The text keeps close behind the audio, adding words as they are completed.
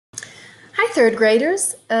Hi, third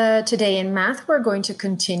graders. Today in math, we're going to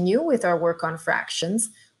continue with our work on fractions.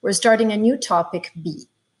 We're starting a new topic, B,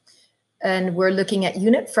 and we're looking at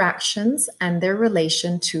unit fractions and their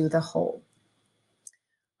relation to the whole.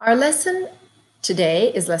 Our lesson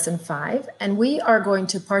today is lesson 5, and we are going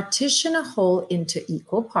to partition a whole into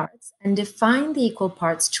equal parts and define the equal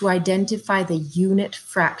parts to identify the unit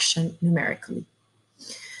fraction numerically.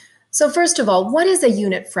 So first of all, what is a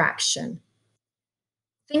unit fraction?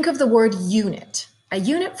 Think of the word unit. A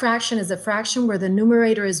unit fraction is a fraction where the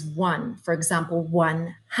numerator is 1, for example,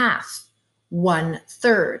 1/2,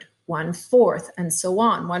 1/3, 1/4, and so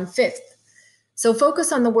on, 1/5. So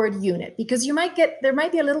focus on the word unit because there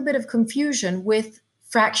might be a little bit of confusion with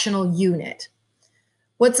fractional unit.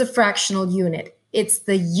 What's a fractional unit? It's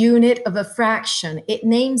the unit of a fraction. It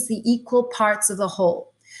names the equal parts of the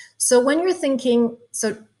whole. So when you're thinking,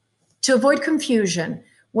 to avoid confusion,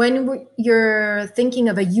 when you're thinking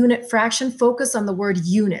of a unit fraction, focus on the word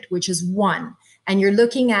unit, which is 1, and you're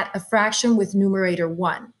looking at a fraction with numerator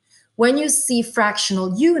 1. When you see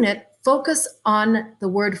fractional unit, focus on the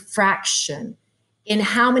word fraction. In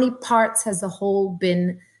how many parts has the whole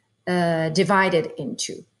been divided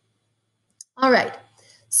into? All right,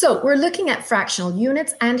 so we're looking at fractional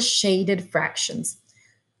units and shaded fractions.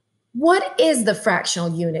 What is the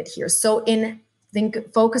fractional unit here? So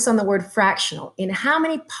focus on the word fractional. In how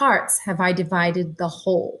many parts have I divided the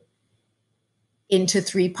whole? Into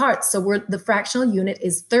 3 parts. So the fractional unit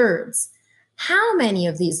is thirds. How many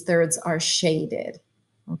of these thirds are shaded?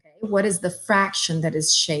 Okay, what is the fraction that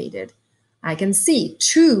is shaded? I can see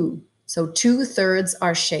 2. So 2/3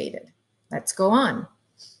 are shaded. Let's go on.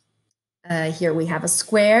 Here we have a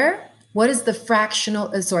square. What is the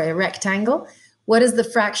fractional, a rectangle? What is the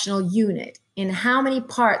fractional unit? In how many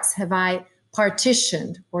parts have I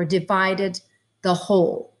partitioned or divided the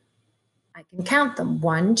whole? I can count them,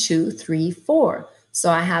 1, 2, 3, 4. So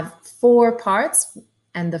I have 4 parts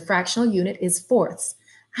and the fractional unit is fourths.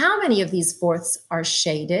 How many of these fourths are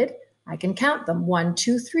shaded? I can count them, 1,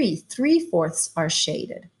 2, 3. 3/4 are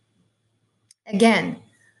shaded. Again,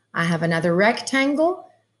 I have another rectangle.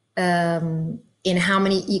 In how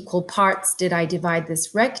many equal parts did I divide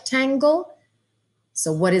this rectangle?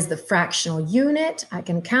 So what is the fractional unit? I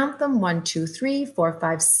can count them, 1, 2, 3, 4,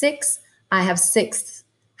 5, 6. I have 6.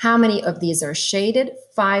 How many of these are shaded?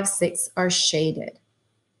 5, 6 are shaded.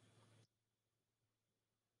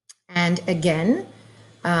 And again,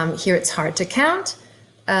 here it's hard to count.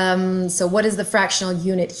 So what is the fractional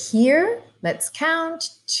unit here? Let's count,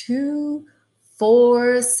 2,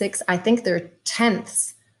 4, 6. I think they're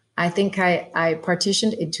tenths. I think I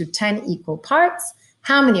partitioned into 10 equal parts.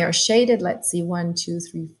 How many are shaded? Let's see, 1, 2,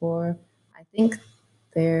 3, 4. I think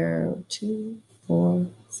they're 2, 4,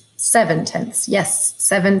 7 tenths. Yes,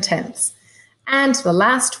 7 tenths. And the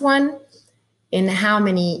last one, in how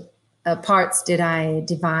many parts did I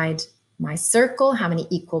divide my circle? How many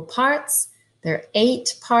equal parts? There are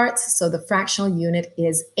 8 parts, so the fractional unit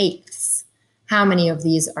is eighths. How many of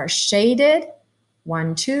these are shaded?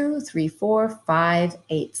 1, 2, 3, 4, 5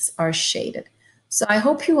 eighths are shaded. So I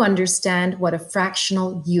hope you understand what a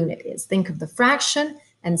fractional unit is. Think of the fraction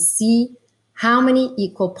and see how many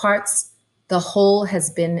equal parts the whole has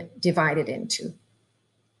been divided into.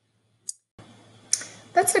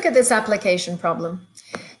 Let's look at this application problem.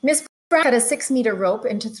 Miss Brown cut a 6-meter rope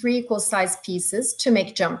into 3 equal sized pieces to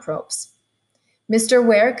make jump ropes. Mr.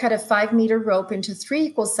 Ware cut a 5-meter rope into 3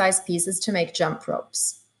 equal sized pieces to make jump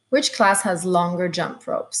ropes. Which class has longer jump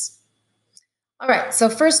ropes? All right, so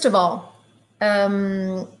first of all,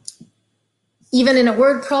 even in a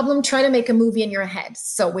word problem, try to make a movie in your head.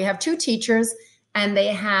 So we have 2 teachers and they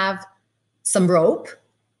have some rope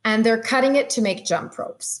and they're cutting it to make jump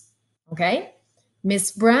ropes, okay?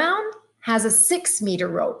 Miss Brown has a 6-meter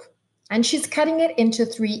rope and she's cutting it into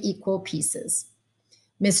 3 equal pieces.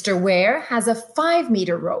 Mr. Ware has a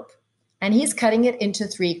 5-meter rope and he's cutting it into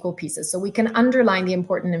 3 equal pieces. So we can underline the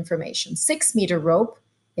important information. 6-meter rope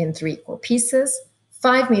in 3 equal pieces,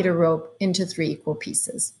 5-meter rope into 3 equal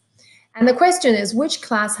pieces. And the question is, which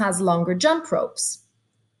class has longer jump ropes?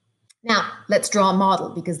 Now, let's draw a model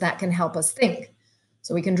because that can help us think.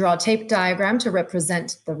 So we can draw a tape diagram to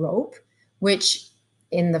represent the rope, which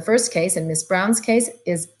in the first case, in Miss Brown's case,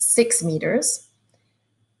 is 6 meters.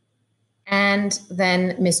 And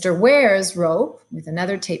then Mr. Ware's rope, with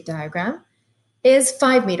another tape diagram, is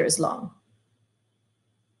 5 meters long.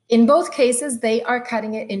 In both cases, they are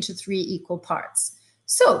cutting it into 3 equal parts.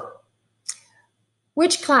 So,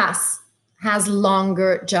 which class has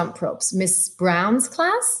longer jump ropes? Miss Brown's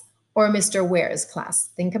class or Mr. Ware's class?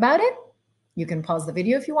 Think about it. You can pause the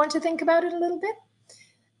video if you want to think about it a little bit.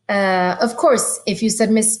 Of course, if you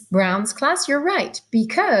said Miss Brown's class, you're right,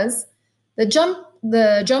 because the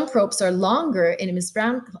jump ropes are longer in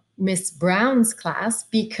Miss Brown's class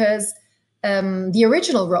because the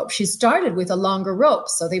original rope, she started with a longer rope.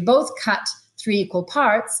 So they both cut 3 equal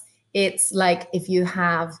parts. It's like if you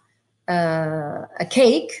have a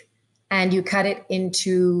cake and you cut it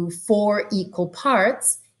into 4 equal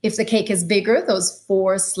parts. If the cake is bigger, those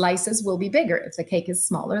 4 slices will be bigger. If the cake is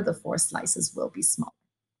smaller, the 4 slices will be smaller.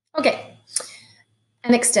 Okay,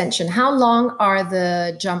 an extension. How long are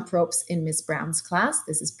the jump ropes in Miss Brown's class?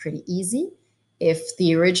 This is pretty easy. If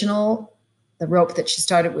the rope that she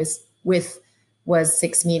started with was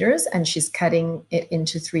 6 meters and she's cutting it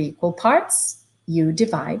into 3 equal parts, you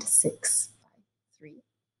divide 6 by 3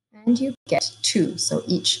 and you get 2. So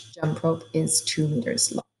each jump rope is 2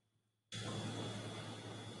 meters long.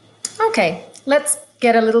 Okay, let's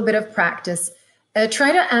get a little bit of practice.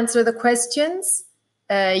 Try to answer the questions.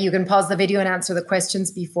 You can pause the video and answer the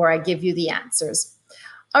questions before I give you the answers.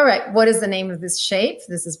 All right, what is the name of this shape?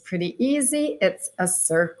 This is pretty easy. It's a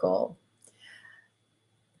circle.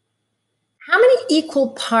 How many equal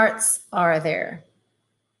parts are there?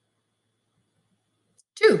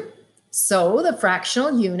 2. So the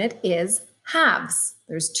fractional unit is halves.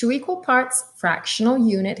 There's 2 equal parts. Fractional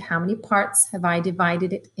unit, how many parts have I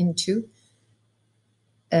divided it into?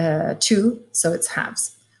 2, so it's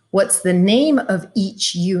halves. What's the name of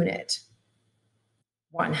each unit?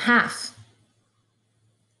 1/2.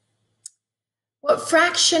 What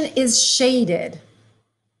fraction is shaded?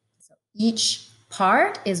 So each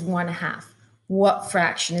part is 1/2. What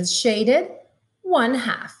fraction is shaded?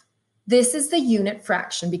 1/2. This is the unit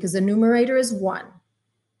fraction because the numerator is 1.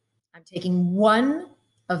 I'm taking 1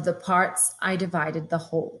 of the parts I divided the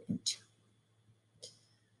whole into.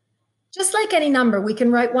 Just like any number, we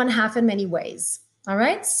can write 1/2 in many ways. All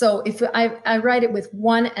right, so if I write it with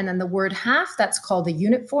 1 and then the word half, that's called the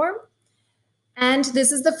unit form. And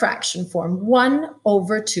this is the fraction form,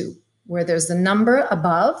 1/2, where there's the number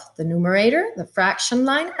above, the numerator, the fraction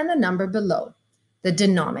line, and the number below, the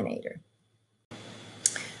denominator.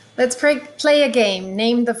 Let's play a game.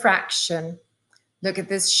 Name the fraction. Look at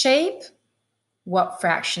this shape. What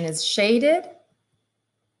fraction is shaded?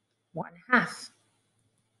 1/2.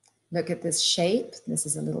 Look at this shape. This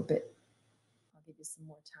is a little bit, I'll give you some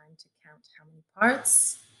more time to count how many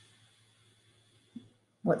parts.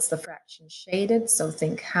 What's the fraction shaded? So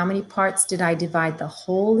think, how many parts did I divide the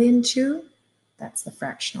whole into? That's the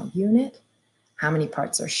fractional unit. How many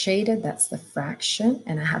parts are shaded? That's the fraction.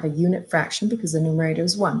 And I have a unit fraction because the numerator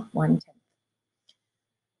is 1/10.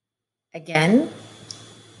 Again,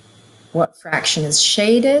 what fraction is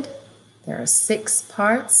shaded? There are 6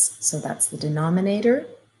 parts, so that's the denominator.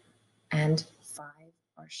 And 5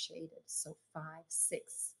 are shaded, so 5,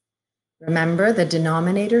 6. Remember, the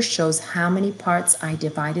denominator shows how many parts I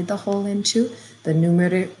divided the whole into. The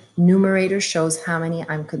numerator shows how many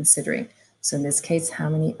I'm considering. So in this case, how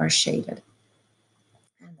many are shaded.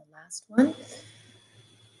 And the last one,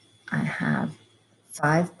 I have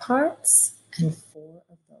 5 parts and 4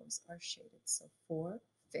 of those are shaded, so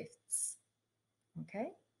 4/5.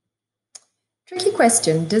 Okay? Tricky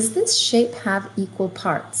question, does this shape have equal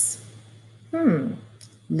parts?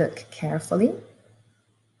 Look carefully.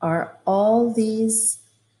 Are all these,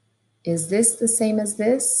 is this the same as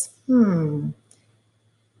this?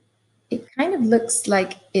 It kind of looks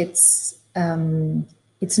like it's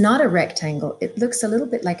not a rectangle. It looks a little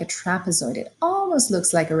bit like a trapezoid. It almost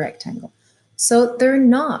looks like a rectangle. So they're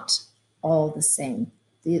not all the same.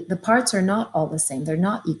 The parts are not all the same. They're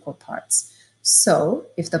not equal parts. So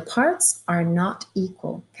if the parts are not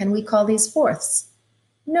equal, can we call these fourths?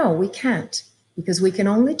 No, we can't, because we can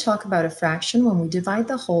only talk about a fraction when we divide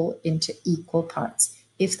the whole into equal parts.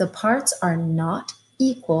 If the parts are not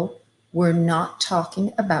equal, we're not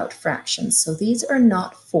talking about fractions. So these are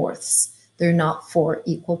not fourths. They're not 4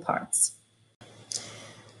 equal parts.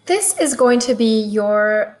 This is going to be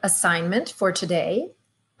your assignment for today.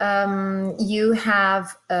 You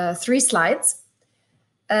have 3 slides.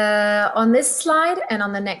 On this slide and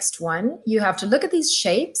on the next one, you have to look at these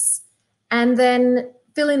shapes and then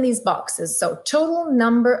fill in these boxes. So total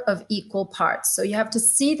number of equal parts. So you have to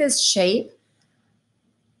see this shape.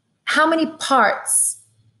 How many parts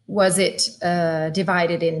was it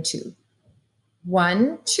divided into?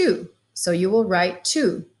 1, 2. So you will write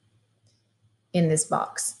 2 in this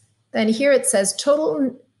box. Then here it says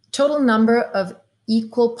total number of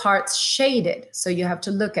equal parts shaded. So you have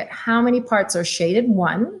to look at how many parts are shaded.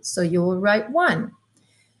 1. So you will write 1.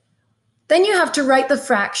 Then you have to write the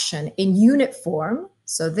fraction in unit form.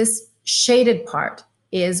 So this shaded part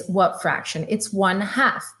is what fraction? It's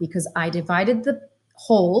 1/2 because I divided the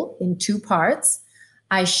whole in 2 parts.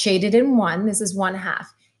 I shade it in 1. This is 1/2.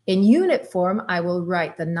 In unit form, I will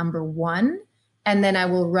write the number 1, and then I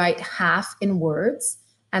will write half in words.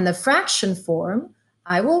 And the fraction form,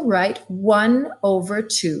 I will write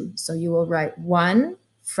 1/2. So you will write 1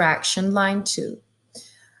 fraction line 2.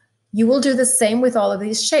 You will do the same with all of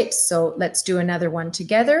these shapes. So let's do another one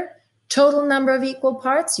together. Total number of equal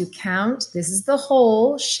parts, you count. This is the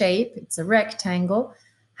whole shape. It's a rectangle.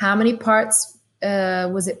 How many parts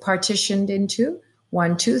was it partitioned into?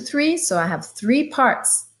 1, 2, 3. So I have 3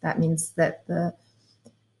 parts. That means that the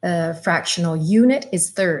fractional unit is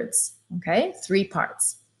thirds. Okay, 3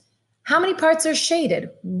 parts. How many parts are shaded?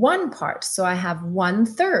 1 part. So I have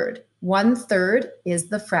 1/3. 1/3 is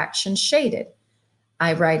the fraction shaded.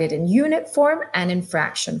 I write it in unit form and in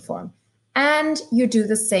fraction form. And you do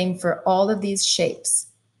the same for all of these shapes.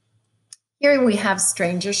 Here we have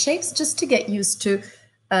stranger shapes just to get used to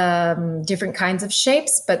different kinds of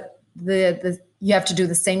shapes, but you have to do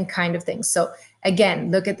the same kind of thing. So again,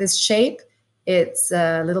 look at this shape. It's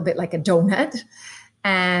a little bit like a donut.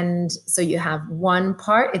 And so you have 1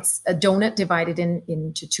 part. It's a donut divided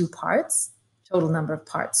into 2 parts. Total number of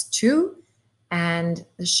parts 2, and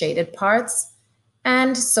the shaded parts,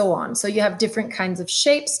 and so on. So you have different kinds of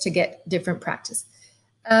shapes to get different practice.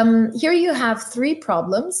 Here you have 3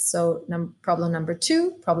 problems. So problem number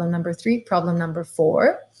 2, problem number 3, problem number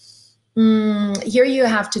 4. Here you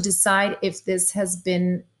have to decide if this has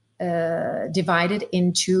been divided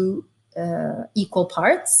into equal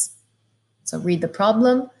parts. So read the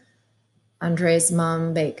problem. Andre's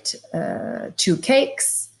mom baked 2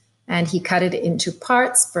 cakes, and he cut it into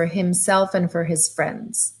parts for himself and for his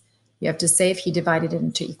friends. You have to say if he divided it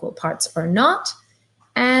into equal parts or not.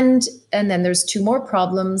 And then there's 2 more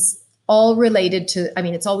problems, all related to, I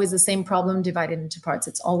mean, it's always the same problem divided into parts.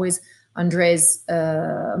 It's always Andre's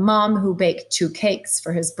mom who baked 2 cakes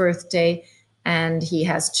for his birthday, and he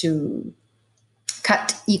has to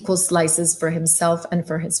cut equal slices for himself and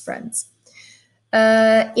for his friends.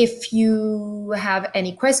 If you have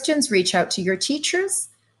any questions, reach out to your teachers.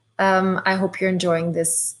 I hope you're enjoying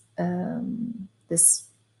this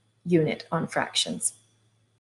unit on fractions.